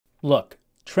Look,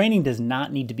 training does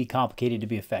not need to be complicated to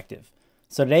be effective.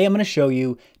 So today I'm going to show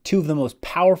you two of the most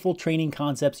powerful training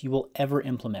concepts you will ever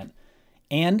implement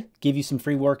and give you some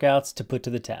free workouts to put to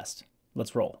the test.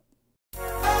 Let's roll.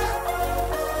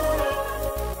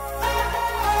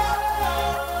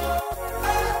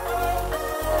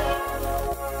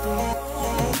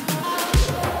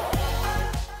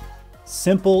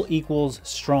 Simple equals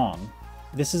strong.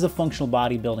 This is a functional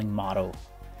bodybuilding motto.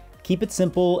 Keep it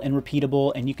simple and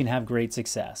repeatable and you can have great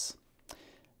success.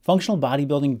 Functional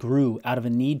bodybuilding grew out of a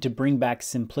need to bring back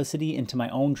simplicity into my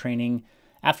own training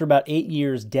after about 8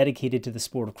 years dedicated to the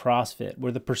sport of CrossFit,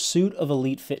 where the pursuit of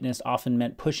elite fitness often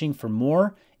meant pushing for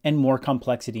more and more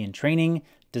complexity in training,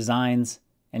 designs,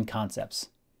 and concepts.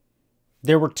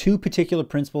 There were two particular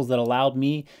principles that allowed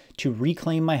me to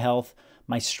reclaim my health,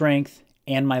 my strength,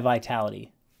 and my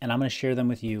vitality, and I'm going to share them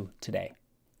with you today.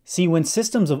 See, when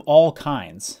systems of all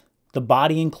kinds, the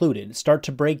body included, start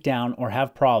to break down or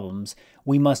have problems,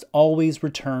 we must always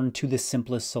return to the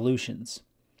simplest solutions.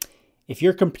 If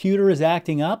your computer is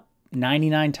acting up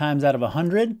 99 times out of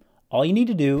 100, all you need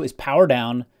to do is power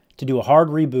down to do a hard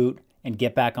reboot and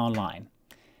get back online.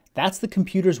 That's the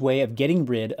computer's way of getting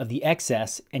rid of the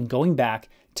excess and going back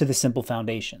to the simple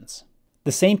foundations.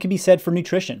 The same can be said for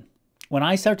nutrition. When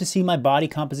I start to see my body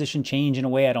composition change in a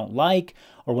way I don't like,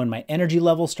 or when my energy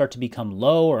levels start to become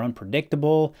low or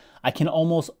unpredictable, I can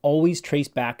almost always trace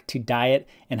back to diet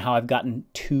and how I've gotten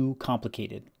too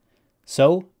complicated.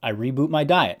 So I reboot my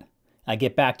diet. I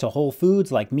get back to whole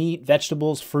foods like meat,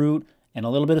 vegetables, fruit, and a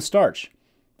little bit of starch.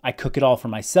 I cook it all for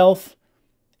myself,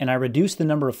 and I reduce the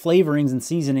number of flavorings and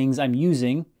seasonings I'm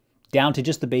using down to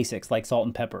just the basics like salt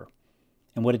and pepper.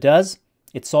 And what it does,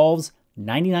 it solves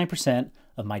 99%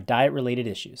 of my diet-related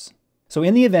issues. So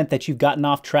in the event that you've gotten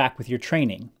off track with your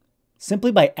training, simply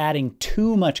by adding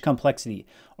too much complexity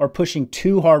or pushing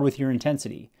too hard with your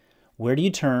intensity, where do you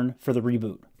turn for the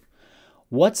reboot?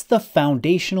 What's the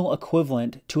foundational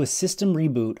equivalent to a system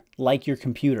reboot like your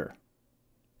computer?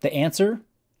 The answer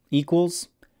equals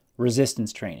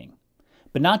resistance training.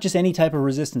 But not just any type of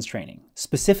resistance training.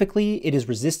 Specifically, it is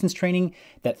resistance training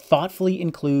that thoughtfully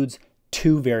includes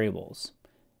two variables.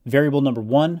 Variable number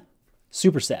one,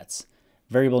 supersets.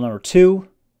 Variable number two,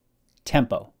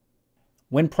 tempo.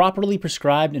 When properly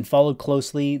prescribed and followed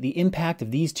closely, the impact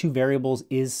of these two variables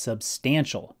is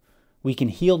substantial. We can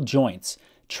heal joints,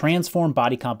 transform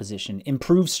body composition,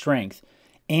 improve strength,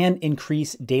 and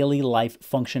increase daily life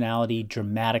functionality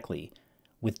dramatically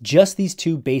with just these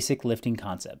two basic lifting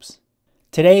concepts.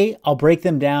 Today, I'll break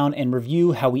them down and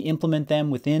review how we implement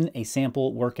them within a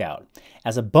sample workout.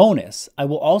 As a bonus, I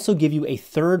will also give you a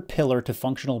third pillar to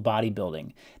functional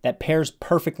bodybuilding that pairs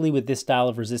perfectly with this style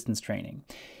of resistance training.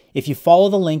 If you follow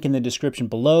the link in the description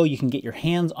below, you can get your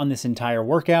hands on this entire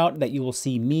workout that you will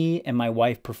see me and my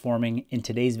wife performing in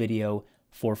today's video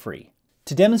for free.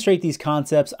 To demonstrate these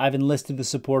concepts, I've enlisted the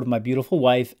support of my beautiful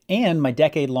wife and my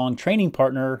decade-long training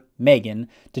partner, Megan,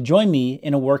 to join me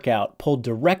in a workout pulled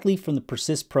directly from the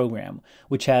Persist program,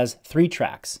 which has 3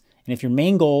 tracks. And if your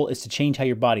main goal is to change how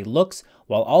your body looks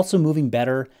while also moving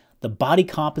better, the body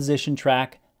composition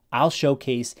track I'll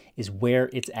showcase is where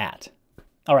it's at.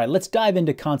 All right, let's dive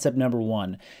into concept number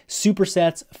 1,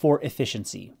 supersets for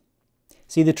efficiency.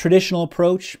 See, the traditional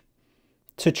approach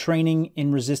to training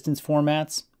in resistance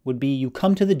formats would be you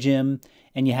come to the gym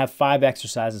and you have 5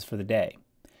 exercises for the day.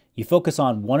 You focus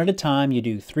on one at a time, you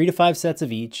do 3 to 5 sets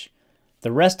of each.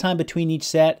 The rest time between each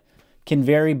set can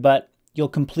vary, but you'll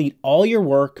complete all your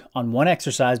work on one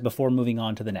exercise before moving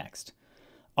on to the next.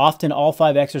 Often all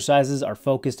 5 exercises are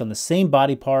focused on the same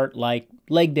body part like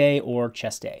leg day or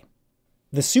chest day.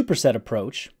 The superset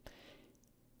approach,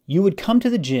 you would come to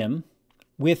the gym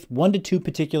with 1 to 2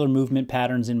 particular movement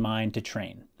patterns in mind to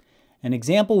train. An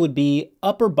example would be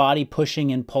upper body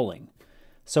pushing and pulling.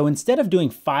 So instead of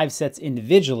doing 5 sets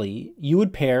individually, you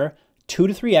would pair 2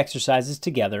 to 3 exercises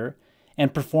together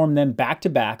and perform them back to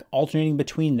back, alternating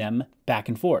between them back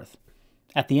and forth.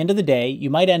 At the end of the day,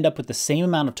 you might end up with the same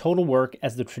amount of total work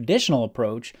as the traditional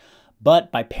approach,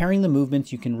 but by pairing the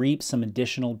movements, you can reap some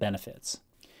additional benefits.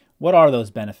 What are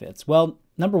those benefits? Well,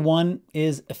 number 1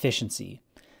 is efficiency.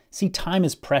 See, time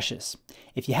is precious.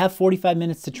 If you have 45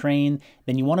 minutes to train,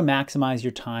 then you want to maximize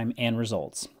your time and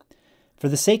results. For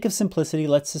the sake of simplicity,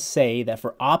 let's just say that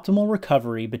for optimal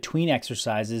recovery between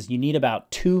exercises, you need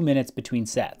about 2 minutes between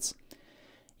sets.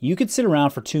 You could sit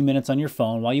around for 2 minutes on your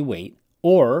phone while you wait,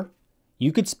 or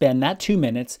you could spend that 2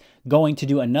 minutes going to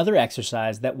do another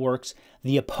exercise that works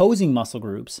the opposing muscle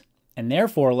groups and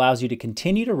therefore allows you to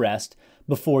continue to rest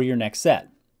before your next set.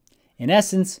 In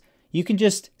essence, you can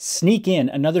just sneak in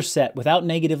another set without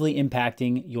negatively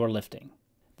impacting your lifting.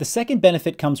 The second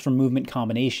benefit comes from movement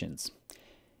combinations.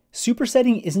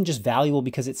 Supersetting isn't just valuable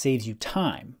because it saves you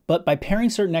time, but by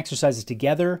pairing certain exercises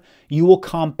together, you will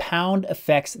compound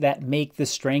effects that make the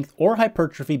strength or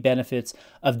hypertrophy benefits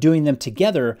of doing them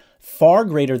together far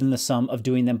greater than the sum of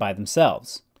doing them by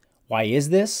themselves. Why is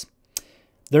this?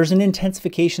 There's an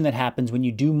intensification that happens when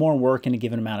you do more work in a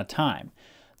given amount of time.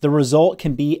 The result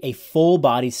can be a full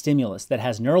body stimulus that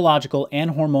has neurological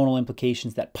and hormonal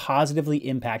implications that positively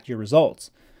impact your results.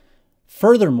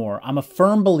 Furthermore, I'm a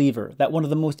firm believer that one of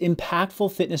the most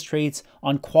impactful fitness traits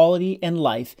on quality and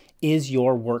life is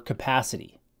your work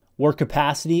capacity. Work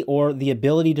capacity, or the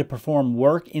ability to perform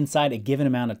work inside a given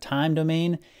amount of time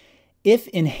domain, if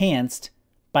enhanced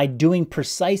by doing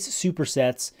precise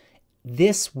supersets,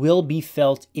 this will be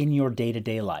felt in your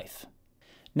day-to-day life.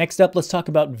 Next up, let's talk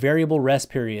about variable rest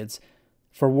periods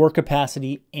for work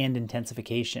capacity and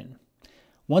intensification.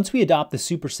 Once we adopt the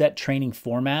superset training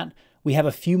format, we have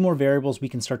a few more variables we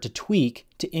can start to tweak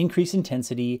to increase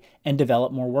intensity and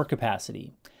develop more work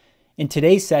capacity. In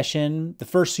today's session, the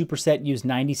first superset used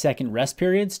 90-second rest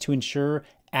periods to ensure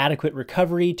adequate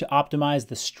recovery to optimize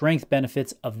the strength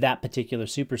benefits of that particular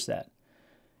superset.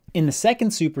 In the second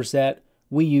superset,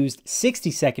 we used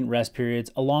 60-second rest periods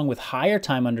along with higher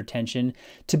time under tension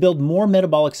to build more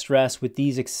metabolic stress with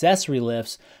these accessory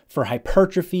lifts for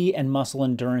hypertrophy and muscle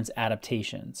endurance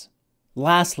adaptations.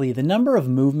 Lastly, the number of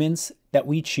movements that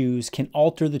we choose can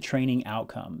alter the training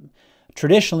outcome.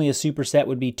 Traditionally, a superset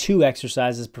would be 2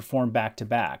 exercises performed back to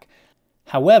back.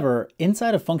 However,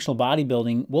 inside of functional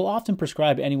bodybuilding, we'll often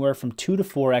prescribe anywhere from 2 to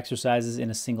 4 exercises in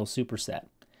a single superset.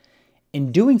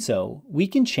 In doing so, we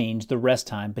can change the rest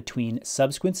time between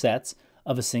subsequent sets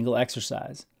of a single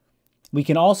exercise. We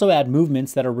can also add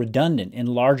movements that are redundant in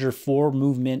larger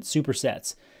 4-movement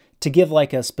supersets to give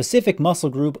like a specific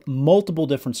muscle group multiple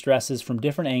different stresses from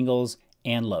different angles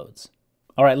and loads.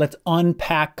 All right, let's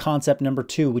unpack concept number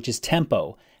 2, which is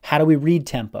tempo. How do we read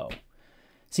tempo?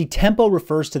 See, tempo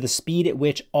refers to the speed at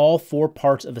which all 4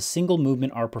 parts of a single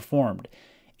movement are performed.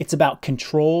 It's about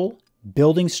control,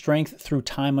 building strength through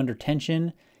time under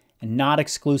tension, and not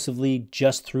exclusively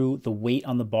just through the weight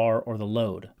on the bar or the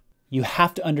load. You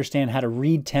have to understand how to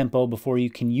read tempo before you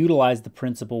can utilize the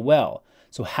principle well.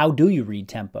 So how do you read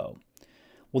tempo?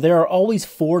 Well, there are always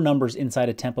 4 numbers inside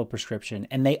a tempo prescription,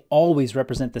 and they always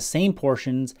represent the same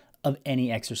portions of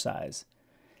any exercise.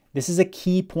 This is a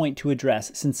key point to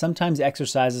address, since sometimes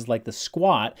exercises like the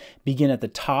squat begin at the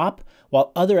top,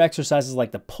 while other exercises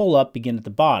like the pull-up begin at the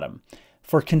bottom.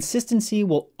 For consistency,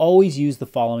 we'll always use the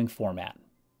following format.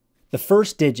 The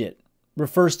first digit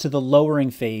refers to the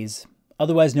lowering phase,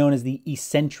 otherwise known as the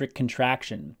eccentric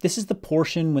contraction. This is the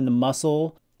portion when the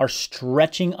muscle are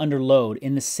stretching under load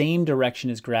in the same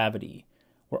direction as gravity.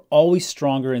 We're always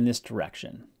stronger in this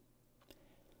direction.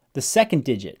 The second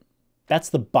digit, that's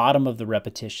the bottom of the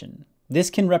repetition.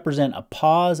 This can represent a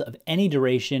pause of any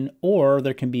duration, or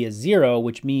there can be a 0,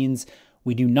 which means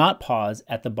we do not pause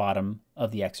at the bottom of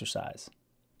the exercise.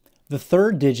 The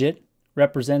third digit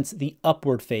represents the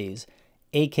upward phase,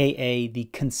 aka the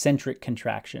concentric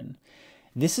contraction.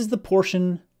 This is the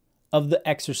portion of the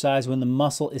exercise when the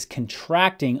muscle is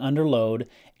contracting under load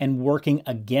and working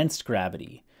against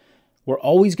gravity. We're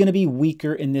always going to be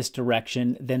weaker in this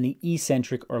direction than the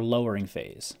eccentric or lowering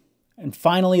phase. And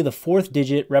finally, the fourth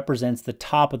digit represents the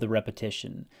top of the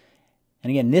repetition. And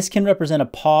again, this can represent a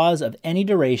pause of any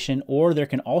duration, or there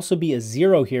can also be a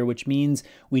 0 here, which means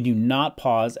we do not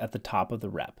pause at the top of the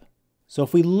rep. So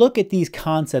if we look at these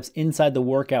concepts inside the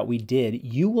workout we did,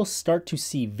 you will start to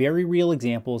see very real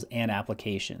examples and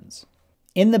applications.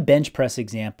 In the bench press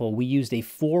example, we used a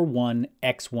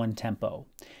 4-1-X1 tempo.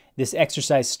 This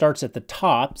exercise starts at the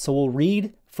top, so we'll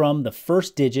read from the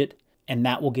first digit, and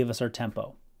that will give us our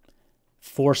tempo.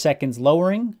 4 seconds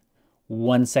lowering,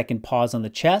 1 second pause on the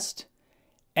chest.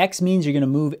 X means you're going to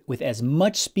move with as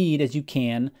much speed as you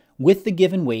can with the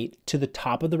given weight to the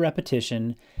top of the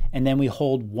repetition, and then we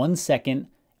hold 1 second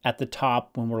at the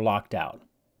top when we're locked out.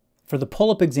 For the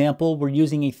pull-up example, we're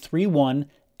using a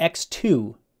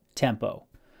 3-1-X2 tempo.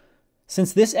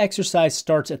 Since this exercise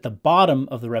starts at the bottom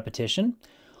of the repetition,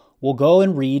 we'll go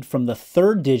and read from the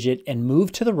third digit and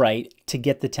move to the right to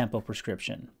get the tempo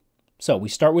prescription. So we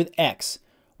start with X.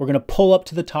 We're going to pull up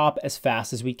to the top as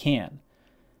fast as we can.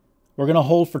 We're going to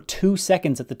hold for 2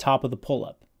 seconds at the top of the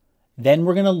pull-up. Then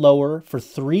we're going to lower for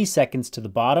 3 seconds to the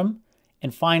bottom,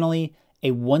 and finally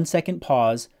a 1 second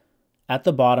pause at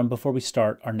the bottom before we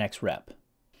start our next rep.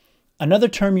 Another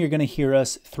term you're going to hear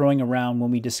us throwing around when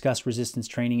we discuss resistance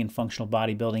training and functional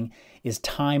bodybuilding is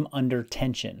time under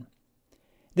tension.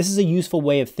 This is a useful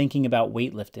way of thinking about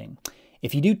weightlifting.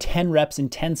 If you do 10 reps in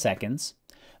 10 seconds,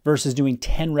 versus doing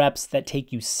 10 reps that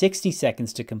take you 60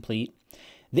 seconds to complete,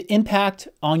 the impact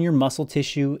on your muscle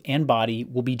tissue and body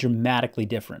will be dramatically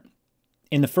different.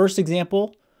 In the first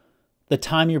example, the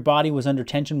time your body was under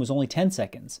tension was only 10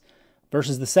 seconds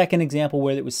versus the second example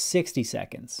where it was 60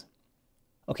 seconds.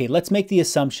 Okay, let's make the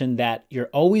assumption that you're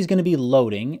always going to be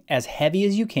loading as heavy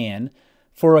as you can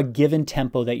for a given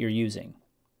tempo that you're using.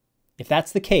 If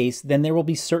that's the case, then there will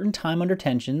be certain time under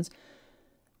tensions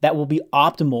that will be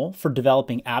optimal for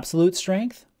developing absolute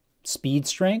strength, speed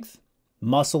strength,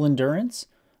 muscle endurance,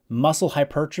 muscle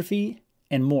hypertrophy,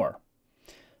 and more.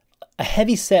 A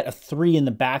heavy set of 3 in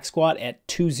the back squat at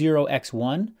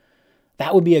 20x1,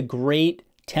 that would be a great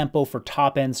tempo for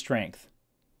top end strength.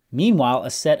 Meanwhile, a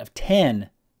set of 10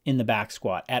 in the back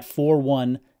squat at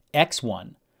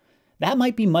 41x1, that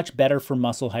might be much better for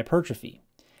muscle hypertrophy.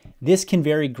 This can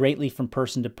vary greatly from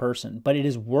person to person, but it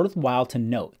is worthwhile to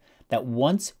note that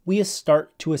once we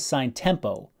start to assign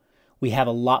tempo, we have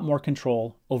a lot more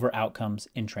control over outcomes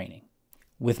in training.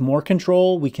 With more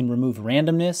control, we can remove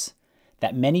randomness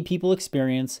that many people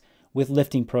experience with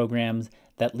lifting programs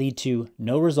that lead to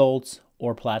no results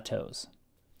or plateaus.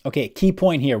 Okay, key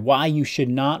point here, why you should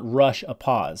not rush a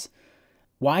pause.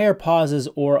 Why are pauses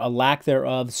or a lack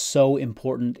thereof so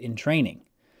important in training?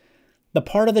 The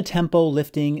part of the tempo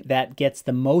lifting that gets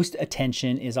the most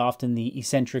attention is often the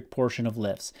eccentric portion of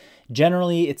lifts.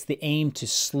 Generally, it's the aim to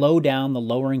slow down the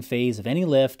lowering phase of any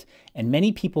lift, and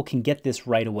many people can get this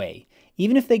right away,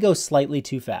 even if they go slightly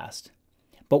too fast.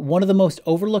 But one of the most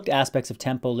overlooked aspects of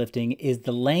tempo lifting is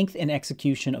the length and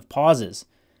execution of pauses.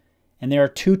 And there are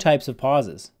 2 types of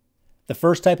pauses. The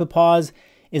first type of pause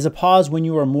is a pause when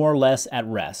you are more or less at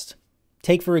rest.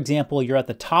 Take, for example, you're at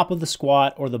the top of the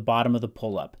squat or the bottom of the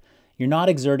pull-up. You're not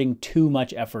exerting too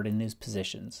much effort in these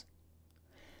positions.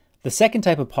 The second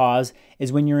type of pause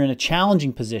is when you're in a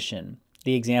challenging position.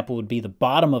 The example would be the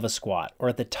bottom of a squat or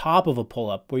at the top of a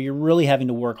pull-up where you're really having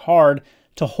to work hard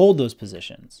to hold those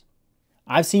positions.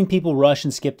 I've seen people rush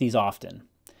and skip these often.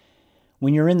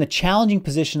 When you're in the challenging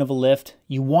position of a lift,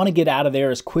 you want to get out of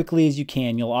there as quickly as you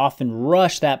can. You'll often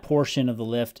rush that portion of the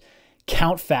lift,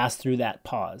 count fast through that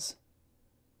pause.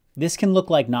 This can look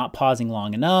like not pausing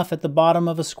long enough at the bottom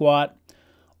of a squat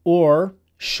or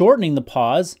shortening the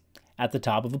pause at the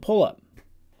top of a pull-up.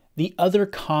 The other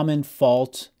common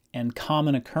fault and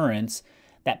common occurrence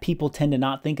that people tend to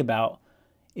not think about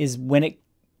is when it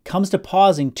comes to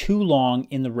pausing too long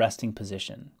in the resting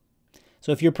position.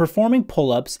 So if you're performing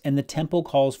pull-ups and the tempo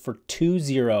calls for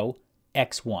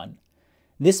 20x1,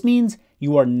 this means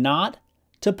you are not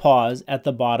to pause at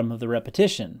the bottom of the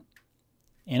repetition.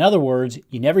 In other words,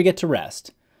 you never get to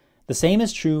rest. The same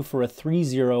is true for a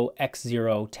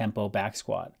 30x0 tempo back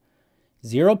squat.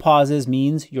 0 pauses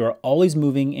means you're always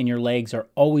moving and your legs are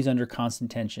always under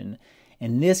constant tension,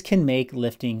 and this can make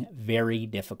lifting very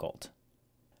difficult.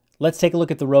 Let's take a look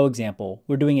at the row example.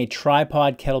 We're doing a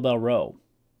tripod kettlebell row.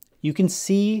 You can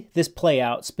see this play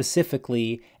out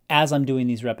specifically as I'm doing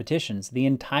these repetitions. The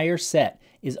entire set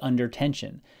is under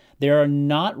tension. There are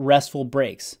not restful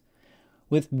breaks.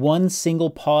 With one single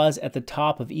pause at the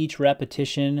top of each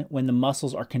repetition when the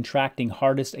muscles are contracting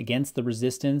hardest against the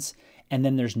resistance, and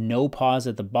then there's no pause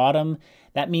at the bottom,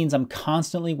 that means I'm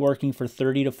constantly working for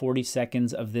 30 to 40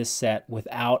 seconds of this set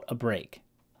without a break.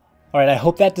 All right, I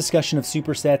hope that discussion of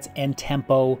supersets and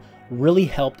tempo really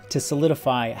helped to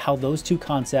solidify how those 2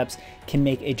 concepts can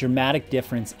make a dramatic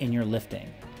difference in your lifting.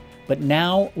 But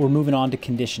now we're moving on to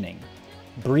conditioning.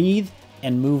 Breathe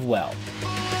and move well.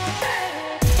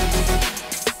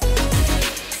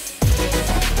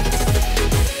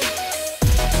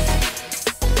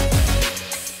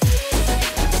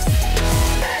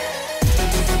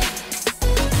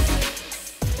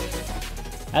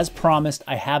 As promised,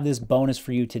 I have this bonus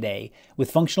for you today.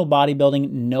 With functional bodybuilding,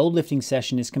 no lifting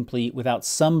session is complete without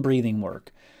some breathing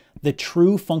work. The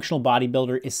true functional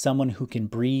bodybuilder is someone who can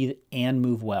breathe and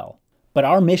move well. But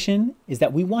our mission is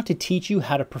that we want to teach you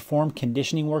how to perform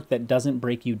conditioning work that doesn't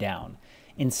break you down.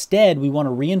 Instead, we want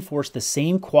to reinforce the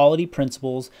same quality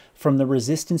principles from the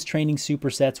resistance training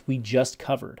supersets we just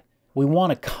covered. We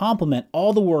want to complement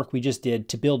all the work we just did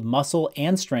to build muscle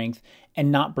and strength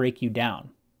and not break you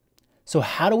down. So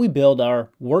how do we build our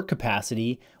work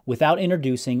capacity without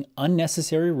introducing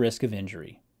unnecessary risk of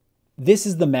injury? This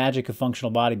is the magic of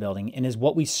functional bodybuilding and is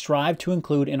what we strive to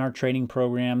include in our training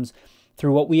programs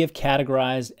through what we have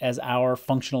categorized as our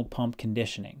functional pump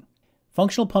conditioning.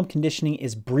 Functional pump conditioning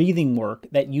is breathing work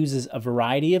that uses a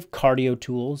variety of cardio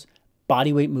tools,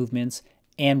 bodyweight movements,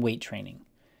 and weight training.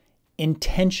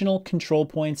 Intentional control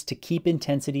points to keep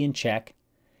intensity in check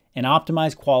and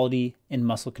optimize quality in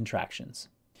muscle contractions.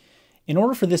 In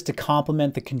order for this to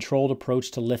complement the controlled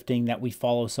approach to lifting that we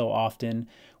follow so often,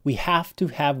 we have to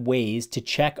have ways to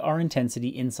check our intensity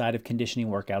inside of conditioning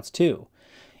workouts too.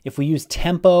 If we use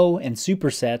tempo and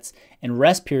supersets and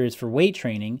rest periods for weight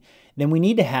training, then we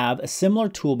need to have a similar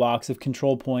toolbox of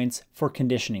control points for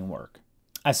conditioning work.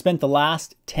 I've spent the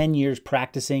last 10 years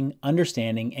practicing,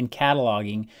 understanding, and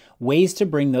cataloging ways to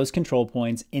bring those control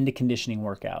points into conditioning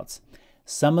workouts.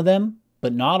 Some of them,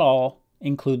 but not all,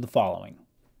 include the following.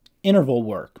 Interval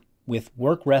work with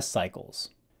work-rest cycles.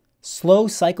 Slow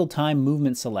cycle time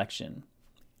movement selection.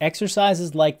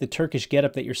 Exercises like the Turkish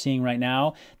get-up that you're seeing right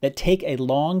now that take a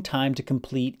long time to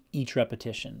complete each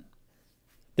repetition.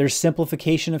 There's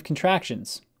simplification of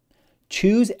contractions.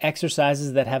 Choose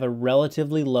exercises that have a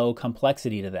relatively low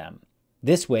complexity to them.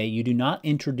 This way, you do not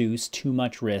introduce too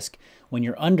much risk when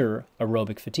you're under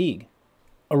aerobic fatigue.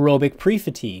 Aerobic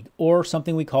pre-fatigue, or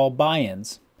something we call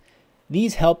buy-ins.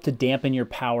 These help to dampen your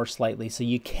power slightly so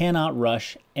you cannot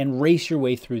rush and race your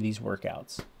way through these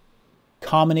workouts.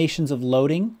 Combinations of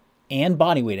loading and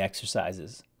bodyweight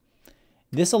exercises.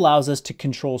 This allows us to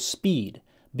control speed,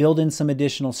 build in some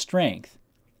additional strength,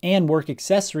 and work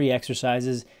accessory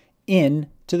exercises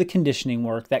into the conditioning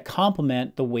work that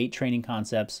complement the weight training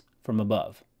concepts from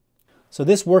above. So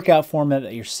this workout format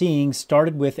that you're seeing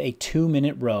started with a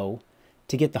 2-minute row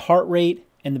to get the heart rate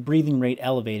and the breathing rate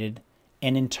elevated,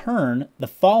 and in turn, the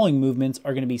following movements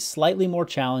are going to be slightly more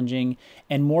challenging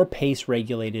and more pace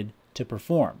regulated to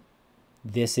perform.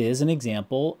 This is an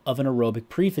example of an aerobic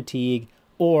pre-fatigue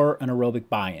or an aerobic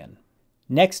buy-in.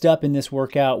 Next up in this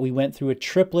workout, we went through a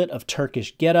triplet of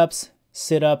Turkish get-ups,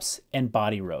 sit-ups, and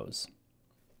body rows.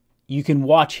 You can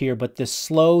watch here, but the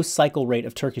slow cycle rate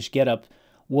of Turkish get-up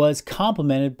was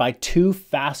complemented by 2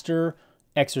 faster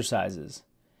exercises.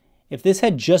 If this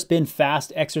had just been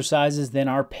fast exercises, then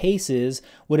our paces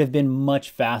would have been much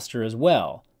faster as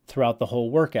well throughout the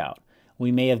whole workout. We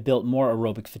may have built more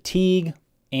aerobic fatigue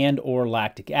and/or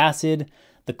lactic acid.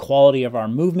 The quality of our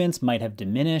movements might have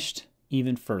diminished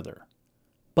even further.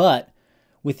 But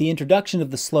with the introduction of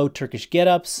the slow Turkish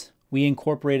get-ups, we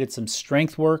incorporated some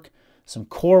strength work, some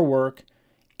core work,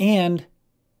 and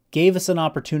gave us an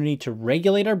opportunity to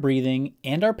regulate our breathing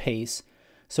and our pace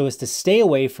so as to stay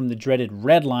away from the dreaded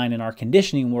red line in our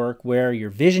conditioning work where your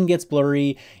vision gets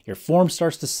blurry, your form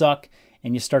starts to suck,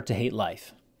 and you start to hate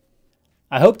life.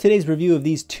 I hope today's review of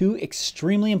these 2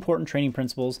 extremely important training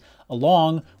principles,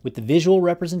 along with the visual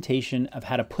representation of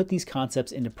how to put these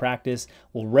concepts into practice,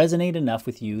 will resonate enough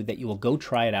with you that you will go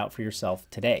try it out for yourself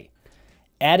today.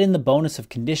 Add in the bonus of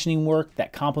conditioning work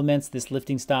that complements this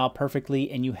lifting style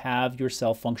perfectly, and you have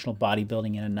yourself functional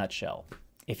bodybuilding in a nutshell.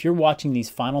 If you're watching these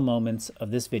final moments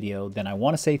of this video, then I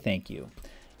want to say thank you.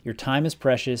 Your time is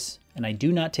precious, and I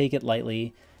do not take it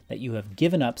lightly that you have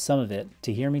given up some of it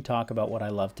to hear me talk about what I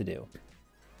love to do.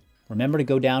 Remember to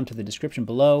go down to the description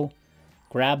below,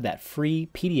 grab that free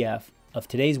PDF of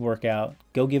today's workout,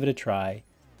 go give it a try,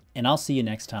 and I'll see you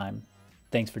next time.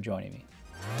 Thanks for joining me.